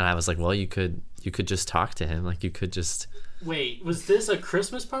 And I was like, "Well, you could just talk to him. You could just." Wait, was this a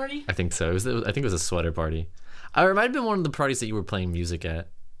Christmas party? I think so. I think it was a sweater party. Or it might have been one of the parties that you were playing music at.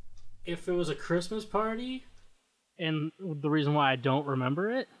 If it was a Christmas party, and the reason why I don't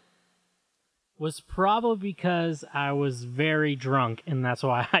remember it was probably because I was very drunk, and that's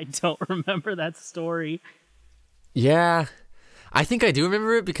why I don't remember that story. Yeah. I think I do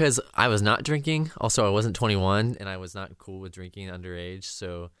remember it because I was not drinking. Also, I wasn't 21, and I was not cool with drinking underage,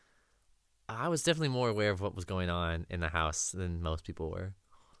 so I was definitely more aware of what was going on in the house than most people were.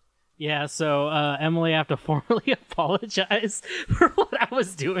 Yeah, so Emily, I have to formally apologize for what I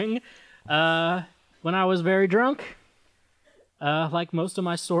was doing when I was very drunk, like most of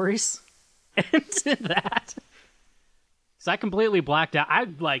my stories, and that. So I completely blacked out.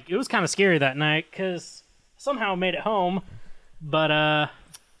 It was kind of scary that night because somehow I made it home, but I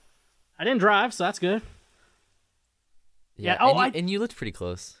didn't drive, so that's good. Yeah. And you looked pretty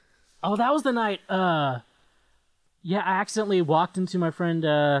close. Oh, that was the night. I accidentally walked into my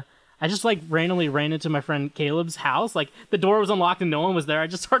friend. I just randomly ran into my friend Caleb's house. The door was unlocked and no one was there. I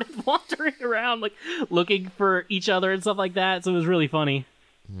just started wandering around, looking for each other and stuff like that. So it was really funny.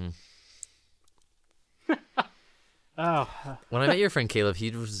 Mm-hmm. Oh. When I met your friend Caleb,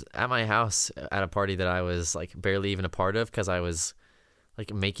 he was at my house at a party that I was barely even a part of because I was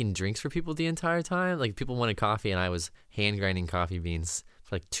making drinks for people the entire time. People wanted coffee and I was hand grinding coffee beans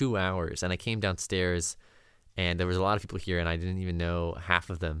for 2 hours. And I came downstairs and there was a lot of people here, and I didn't even know half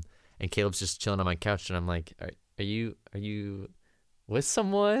of them. And Caleb's just chilling on my couch, and I'm like, "Are you with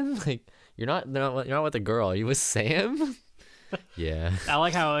someone? Like, you're not with a girl. Are you with Sam?" Yeah. I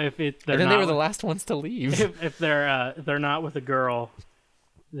like how if they're And then not they were the last ones to leave. if they're not with a girl,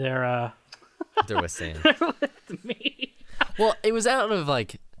 they're They're with Sam. with me. Well, it was out of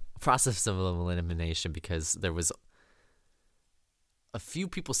like process of elimination because there was a few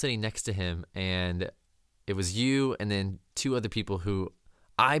people sitting next to him, and it was you and then two other people who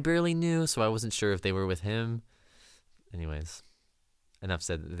I barely knew, so I wasn't sure if they were with him. Anyways, enough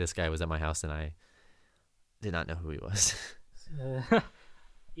said. This guy was at my house, and I did not know who he was.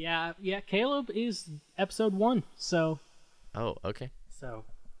 Yeah. Caleb is episode 1, so Oh, okay.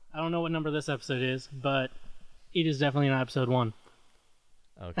 I don't know what number this episode is, but it is definitely not episode 1.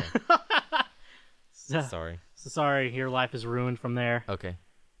 Okay. So, Sorry. so sorry, your life is ruined from there. Okay.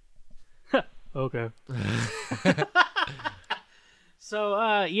 Okay.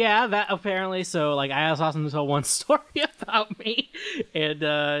 So, yeah, that apparently, so, like, I asked Austin to tell one story about me, and,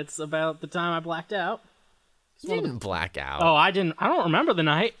 it's about the time I blacked out. You didn't black out. Oh, I don't remember the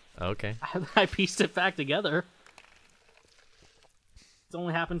night. Okay. I pieced it back together. It's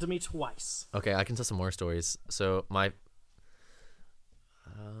only happened to me twice. Okay, I can tell some more stories. So, my...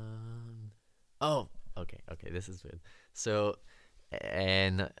 Oh, okay, this is good. So,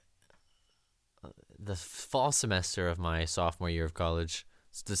 and the fall semester of my sophomore year of college,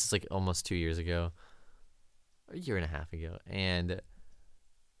 so this is like almost 2 years ago, a year and a half ago, and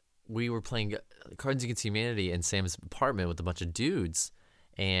we were playing Cards Against Humanity in Sam's apartment with a bunch of dudes,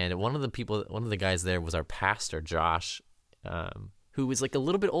 and one of the guys there was our pastor, Josh, who was like a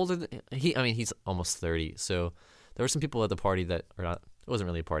little bit older than he's almost 30, so there were some people at the party that, or not, it wasn't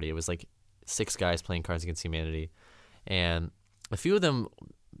really a party, it was like 6 guys playing Cards Against Humanity, and a few of them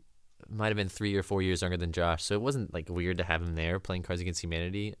might have been 3 or 4 years younger than Josh, so it wasn't like weird to have him there playing Cards Against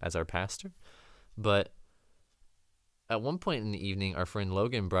Humanity as our pastor. But at one point in the evening, our friend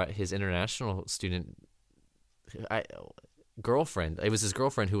Logan brought his international student girlfriend. It was his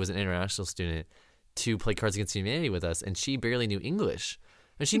girlfriend who was an international student to play Cards Against Humanity with us, and she barely knew English.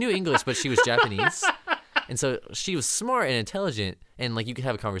 And she knew English, but she was Japanese. And so she was smart and intelligent, and like you could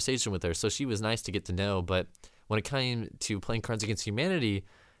have a conversation with her. So she was nice to get to know. But when it came to playing Cards Against Humanity,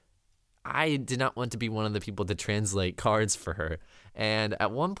 I did not want to be one of the people to translate cards for her. And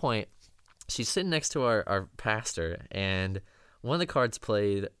at one point, she's sitting next to our pastor, and one of the cards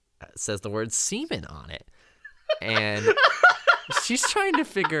played says the word semen on it. And she's trying to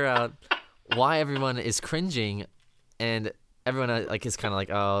figure out why everyone is cringing, and everyone like is kind of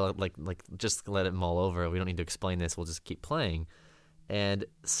like, oh, like just let it mull over. We don't need to explain this. We'll just keep playing. And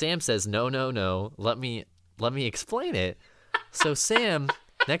Sam says, no, let me explain it. So Sam,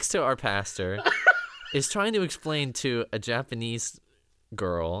 next to our pastor, is trying to explain to a Japanese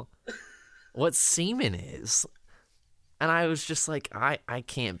girl what semen is. And I was just like, I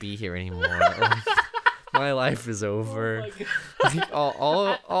can't be here anymore. My life is over.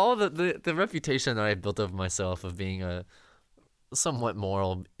 Oh all the reputation that I built of myself of being a somewhat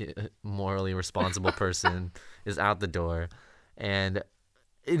morally responsible person is out the door. And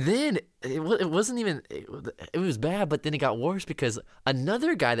then it wasn't even, it was bad, but then it got worse because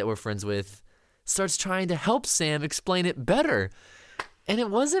another guy that we're friends with starts trying to help Sam explain it better. And it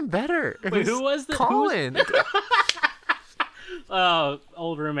wasn't better. Wait, who was the Colin? Oh,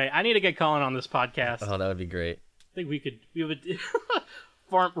 old roommate. I need to get Colin on this podcast. Oh, that would be great. I think we would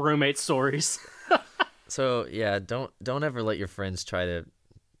farm roommate stories. So yeah, don't ever let your friends try to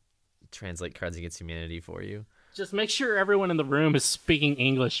translate Cards Against Humanity for you. Just make sure everyone in the room is speaking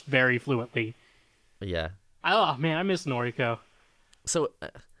English very fluently. Yeah. Oh man, I miss Noriko. So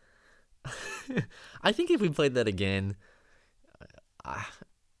I think if we played that again, I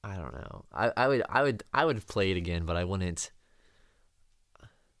don't know. I would play it again, but I wouldn't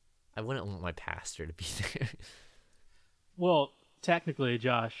want my pastor to be there. Well, technically,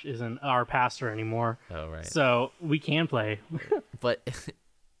 Josh isn't our pastor anymore. Oh, right. So we can play. But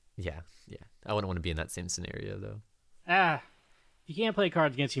yeah. I wouldn't want to be in that same scenario though. You can't play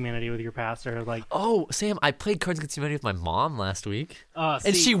Cards Against Humanity with your pastor. Like, oh, Sam, I played Cards Against Humanity with my mom last week,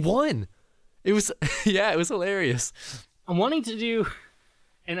 and she won. It was it was hilarious. I'm wanting to do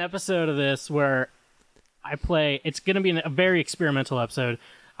an episode of this where I play. It's going to be a very experimental episode.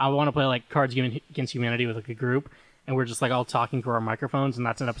 I want to play like Cards Against Humanity with like a group, and we're just like all talking through our microphones, and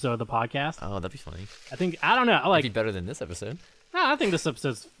that's an episode of the podcast. Oh, that'd be funny. I don't know. I like. It'd be better than this episode. No, I think this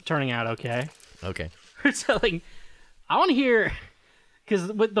episode's turning out okay. Okay. So like, I want to hear, because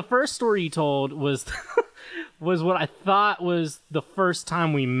the first story you told was was what I thought was the first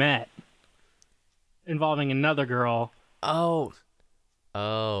time we met. involving another girl. Oh.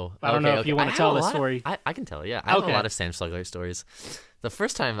 I don't know if you want to tell the story. I can tell, yeah. I have a Okay. lot of Sam Schlegler stories. The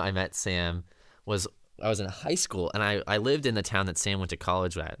first time I met Sam was I was in high school, and I lived in the town that Sam went to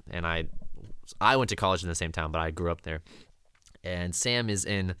college at, and I went to college in the same town, but I grew up there. And Sam is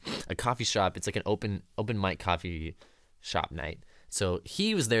in a coffee shop. It's like an open mic coffee shop night. So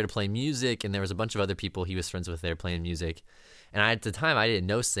he was there to play music, and there was a bunch of other people he was friends with there playing music. And at the time, I didn't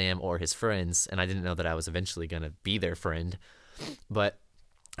know Sam or his friends, and I didn't know that I was eventually going to be their friend. But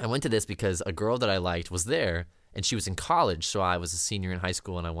I went to this because a girl that I liked was there, and she was in college. So I was a senior in high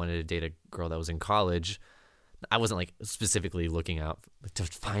school, and I wanted to date a girl that was in college. I wasn't like specifically looking out to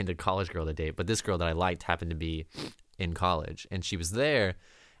find a college girl to date, but this girl that I liked happened to be in college, and she was there,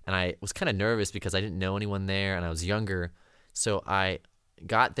 and I was kind of nervous because I didn't know anyone there, and I was younger. So I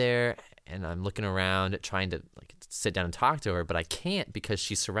got there, and I'm looking around trying to like sit down and talk to her, but I can't because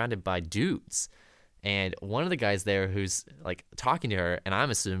she's surrounded by dudes. And one of the guys there who's like talking to her, and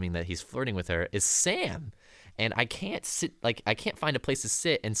I'm assuming that he's flirting with her, is Sam. And I can't find a place to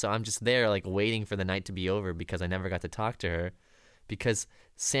sit, and so I'm just there like waiting for the night to be over because I never got to talk to her because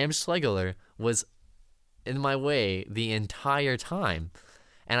Sam Schlegler was in my way the entire time.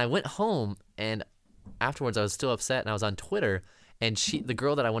 And I went home, and afterwards I was still upset, and I was on Twitter, and the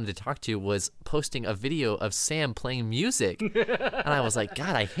girl that I wanted to talk to was posting a video of Sam playing music. And I was like,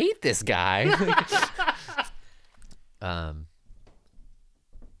 God, I hate this guy.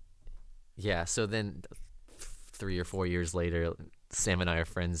 Yeah, so then 3 or 4 years later, Sam and I are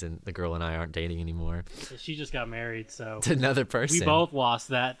friends, and the girl and I aren't dating anymore. She just got married, so To another person. we both lost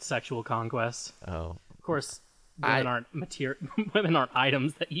that sexual conquest. Oh. Of course, women aren't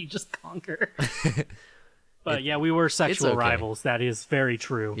items that you just conquer. But yeah, we were sexual okay. rivals. That is very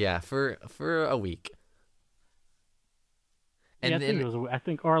true. Yeah, for a week. And Yeah, I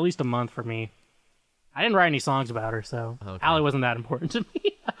think, or at least a month for me. I didn't write any songs about her, so Okay. Allie wasn't that important to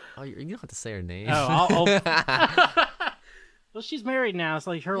me. Oh, you don't have to say her name. Oh, well, she's married now,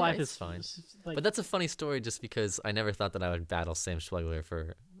 so like her life it's is fine. it's like, But that's a funny story just because I never thought that I would battle Sam Schlegler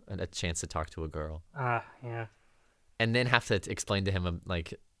for a chance to talk to a girl. yeah. And then have to explain to him,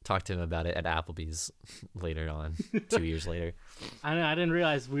 talk to him about it at Applebee's later on, 2 years later. I didn't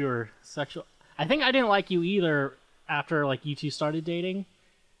realize we were sexual. I think I didn't like you either after like you two started dating.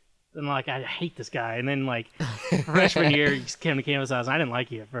 And like I hate this guy, and then like freshman year you came to campus house. And I didn't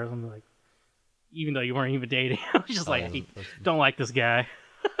like you at first. I'm like, even though you weren't even dating, I was just like, I don't like this guy.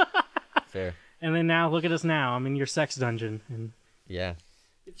 Fair. And then now look at us now. I'm in your sex dungeon. And Yeah.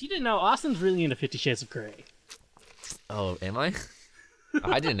 if you didn't know, Austin's really into 50 Shades of Grey. Oh, am I?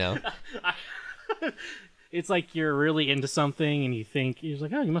 I didn't know. It's like you're really into something, and you're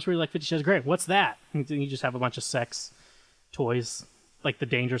like, oh, you must really like 50 Shades of Grey. What's that? And then you just have a bunch of sex toys, like the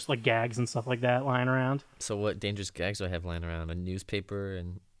dangerous like gags and stuff like that lying around. So what dangerous gags do I have lying around? A newspaper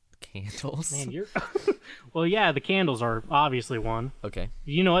and candles? Man, you're well, yeah, the candles are obviously one. Okay.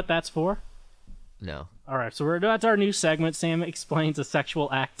 You know what that's for? No. All right, so that's our new segment. Sam explains a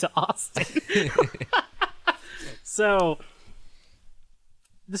sexual act to Austin. So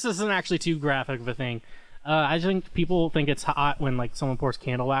this isn't actually too graphic of a thing. I think people think it's hot when like someone pours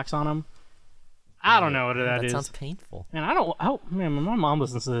candle wax on them. I don't know what that is. Sounds painful. Man, I don't. Oh man, when my mom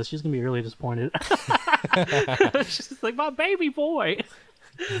listens to this, she's gonna be really disappointed. She's like, my baby boy,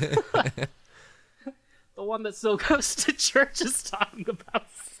 the one that still goes to church, is talking about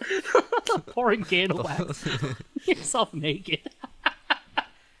pouring candle wax. Yourself naked.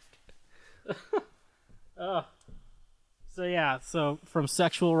 So yeah, so from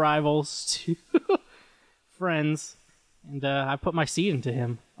sexual rivals to friends, and I put my seed into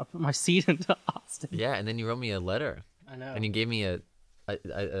him. I put my seed into Austin. Yeah, and then you wrote me a letter. I know. And you gave me a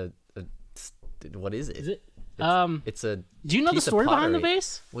what is it? Is it? It's a. Do you know the piece of story behind the pottery.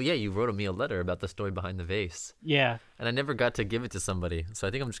 vase? Well, yeah, you wrote me a letter about the story behind the vase, Yeah. and I never got to give it to somebody, so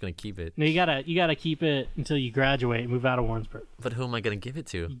I think I'm just gonna keep it. No, you gotta keep it until you graduate and move out of Warrensburg. But who am I gonna give it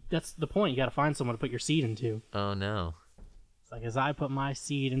to? That's the point. You gotta find someone to put your seed into. Oh no. It's like, as I put my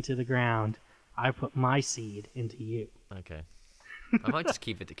seed into the ground, I put my seed into you. Okay. I might just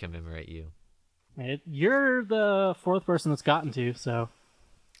keep it to commemorate you. You're the fourth person that's gotten to, so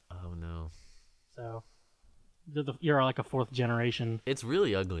Oh no. you're like a fourth generation. It's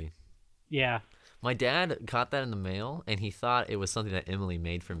really ugly. Yeah. My dad got that in the mail, and he thought it was something that Emily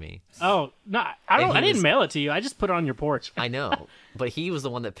made for me. Oh no, I And he didn't was- mail it to you. I just put it on your porch. I know, but he was the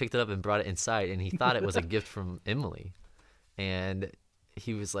one that picked it up and brought it inside, and he thought it was a gift from Emily, and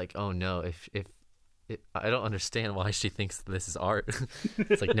he was like, "Oh no, if I don't understand why she thinks this is art."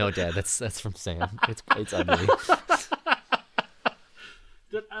 It's like, no, Dad, that's from Sam. It's ugly.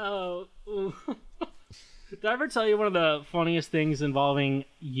 Oh. Did I ever tell you one of the funniest things involving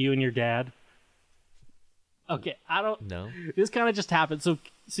you and your dad? Okay, I don't. No. This kind of just happened. So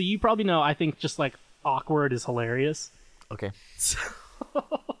you probably know. I think just like awkward is hilarious. Okay.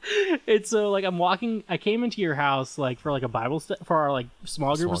 It's so like I'm walking. I came into your house like for like a for our like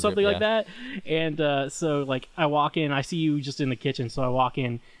small group or something like that. And so like I walk in. I see you just in the kitchen. So I walk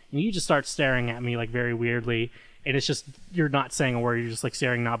in and you just start staring at me like very weirdly. And it's just, you're not saying a word, you're just like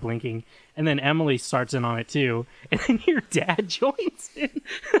staring, not blinking. And then Emily starts in on it too. And then your dad joins in.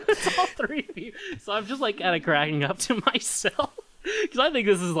 It's all three of you. So I'm just like kind of cracking up to myself. Because I think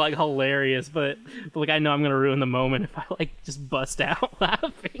this is like hilarious, but like I know I'm going to ruin the moment if I like just bust out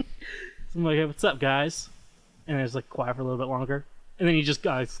laughing. So I'm like, hey, what's up, guys? And it's like quiet for a little bit longer. And then you just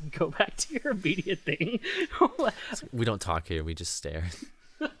guys go back to your immediate thing. We don't talk here, we just stare.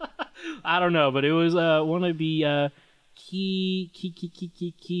 I don't know, but it was one of the key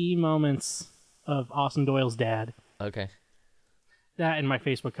moments of Austin Doyle's dad. Okay. That and my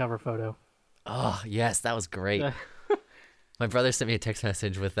Facebook cover photo. Oh, yes, that was great. My brother sent me a text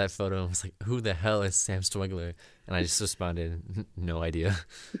message with that photo and was like, who the hell is Sam Swigler? And I just responded, no idea.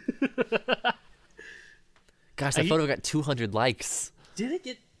 Gosh, that photo got 200 likes. Did it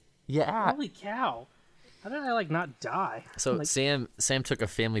get... Yeah. Holy cow. How did I, like, not die? So like... Sam took a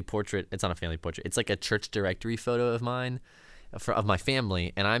family portrait. It's not a family portrait. It's like a church directory photo of mine, of my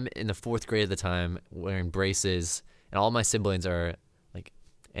family. And I'm in the 4th grade at the time wearing braces. And all my siblings are, like,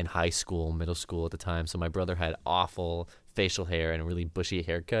 in high school, middle school at the time. So my brother had awful facial hair and a really bushy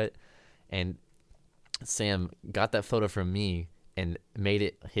haircut. And Sam got that photo from me and made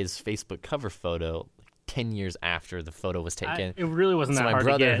it his Facebook cover photo 10 years after the photo was taken. It really wasn't that hard to get.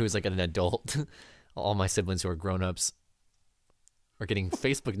 So my brother, who's like an adult... all my siblings who are grown-ups are getting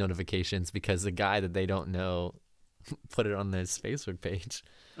Facebook notifications because the guy that they don't know put it on his Facebook page.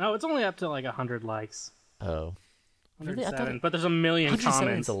 No, it's only up to like 100 likes. Oh. 107, really? but there's a million 107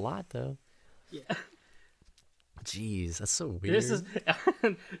 comments. is a lot, though. Yeah. Jeez, that's so weird. This is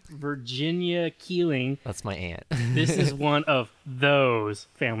Virginia Keeling. That's my aunt. This is one of those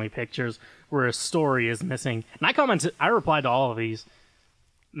family pictures where a story is missing. And I replied to all of these.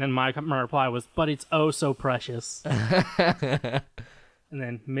 And then my reply was, but it's oh so precious. And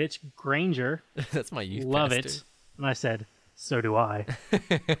then Mitch Granger. That's my youth Love pastor. it. And I said, so do I.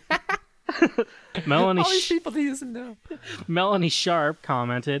 Melanie all these people he doesn't know. Melanie Sharp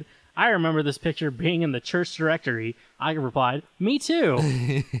commented, I remember this picture being in the church directory. I replied, me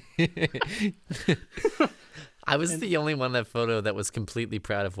too. I was the only one in that photo that was completely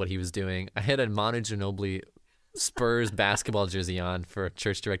proud of what he was doing. I had a Manu Ginobili Spurs basketball jersey on for a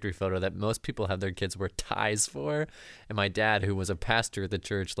church directory photo that most people have their kids wear ties for, and my dad, who was a pastor at the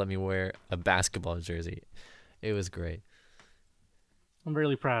church, let me wear a basketball jersey. It was great. I'm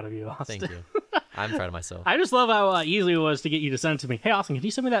really proud of you, Austin. Thank you. I'm proud of myself. I just love how easy it was to get you to send it to me. Hey, Austin, can you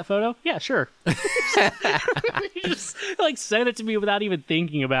send me that photo? Yeah, sure. You just like send it to me without even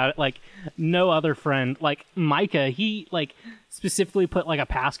thinking about it. Like no other friend, like Micah, he like specifically put like a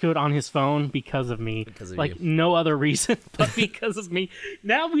passcode on his phone because of me. Because of like you. no other reason but because of me.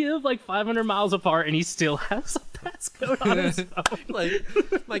 Now we live like 500 miles apart and he still has a passcode on his phone.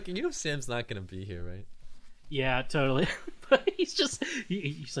 Like, Mike, you know Sam's not going to be here, right? Yeah, totally. But he's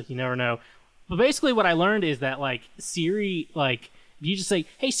like, you never know. But basically what I learned is that like Siri, like if you just say,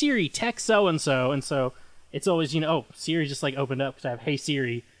 hey Siri, text so-and-so, and so it's always, oh, Siri just like opened up because I have hey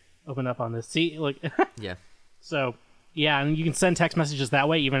Siri opened up on this. See, like, Yeah. So yeah, and you can send text messages that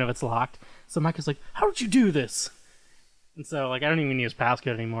way even if it's locked. So Micah's like, how did you do this? And so like I don't even use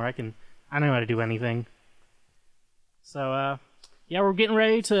passcode anymore. I know how to do anything. So yeah, we're getting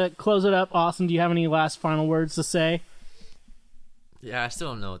ready to close it up. Austin, do you have any last final words to say? Yeah, I still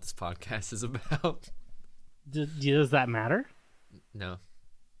don't know what this podcast is about. Does that matter? No.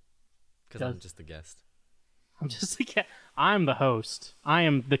 Because I'm just the guest. I'm the host. I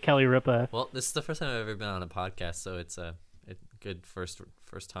am the Kelly Ripa. Well, this is the first time I've ever been on a podcast, so it's a good first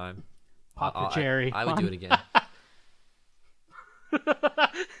time. Pop the cherry. I would do it again.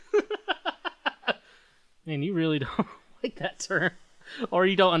 Man, you really don't like that term. Or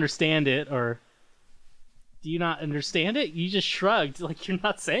you don't understand it, or... Do you not understand it? You just shrugged like you're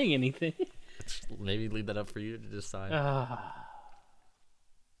not saying anything. Maybe leave that up for you to decide.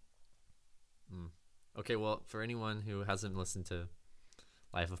 Okay, well, for anyone who hasn't listened to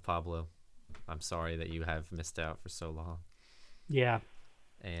Life of Pablo, I'm sorry that you have missed out for so long. Yeah.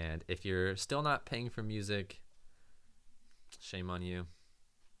 And if you're still not paying for music, shame on you.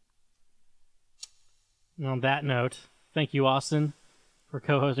 And on that note, thank you, Austin, for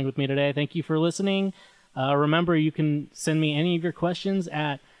co-hosting with me today. Thank you for listening. Remember, you can send me any of your questions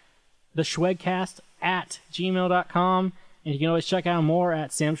at theshwegcast at gmail.com. And you can always check out more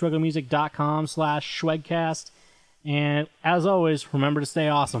at samschwegelmusic.com/Schwegcast. And as always, remember to stay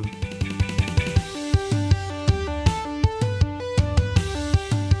awesome.